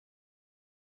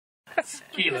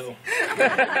Kilo.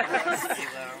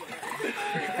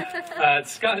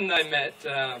 Scott and I met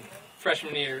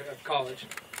freshman year of college.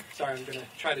 Sorry, I'm going to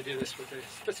try to do this with a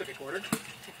specific order.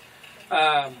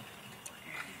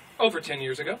 Over 10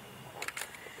 years ago.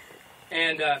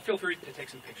 And feel free to take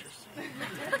some pictures.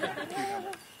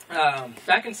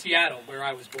 Back in Seattle, where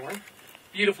I was born,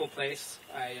 beautiful place.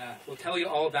 I will tell you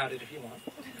all about it if you want.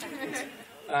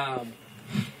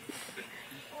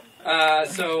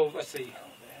 So, let's see.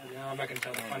 No, I'm not going to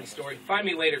tell the funny story. Find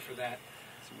me later for that.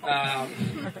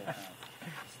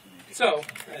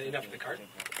 Enough of the cart.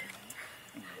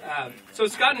 So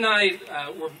Scott and I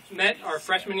met our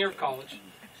freshman year of college,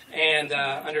 and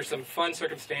under some fun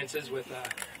circumstances with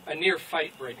a near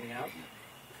fight breaking out,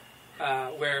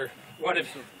 where one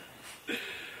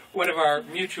of our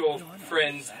mutual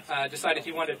friends decided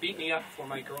he wanted to beat me up for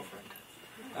my girlfriend.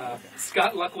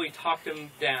 Scott luckily talked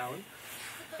him down,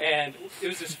 and it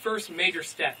was his first major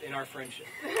step in our friendship.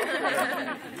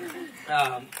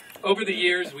 Over the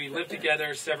years, we lived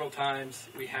together several times.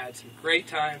 We had some great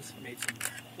times, made some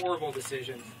horrible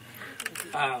decisions.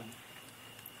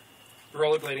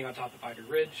 Rollerblading on top of Ivy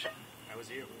Ridge. That was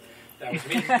you. That was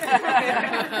me.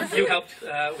 You helped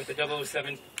with the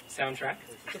 007 soundtrack.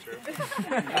 That's true.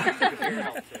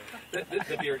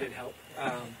 The beer did help.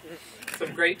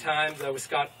 Some great times with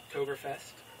Scott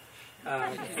Toberfest,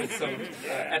 with some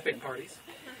epic parties.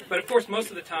 But of course, most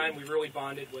of the time we really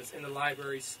bonded was in the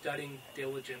library studying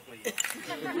diligently. What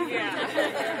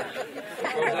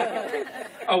was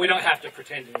that? Oh, we don't have to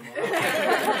pretend anymore.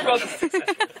 Well, it's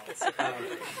successful.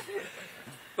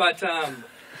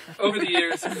 Over the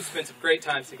years, we've spent some great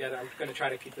times together. I'm going to try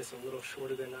to keep this a little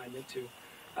shorter than I meant to.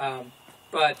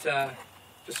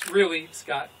 Just really,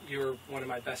 Scott, you're one of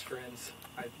my best friends.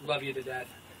 I love you to death.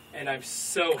 And I'm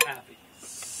so happy,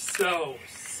 so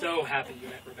happy you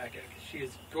met Rebecca. She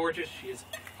is gorgeous. She is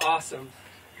awesome.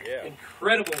 Yeah.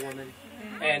 Incredible woman.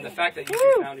 And the fact that you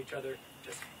two found each other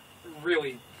just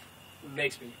really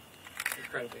makes me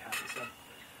incredibly happy. So,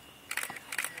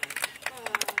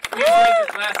 please raise your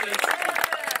glasses.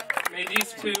 May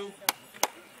these two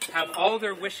have all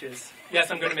their wishes. Yes,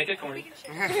 I'm going to make it corny.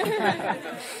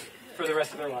 For the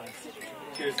rest of their lives.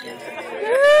 Cheers.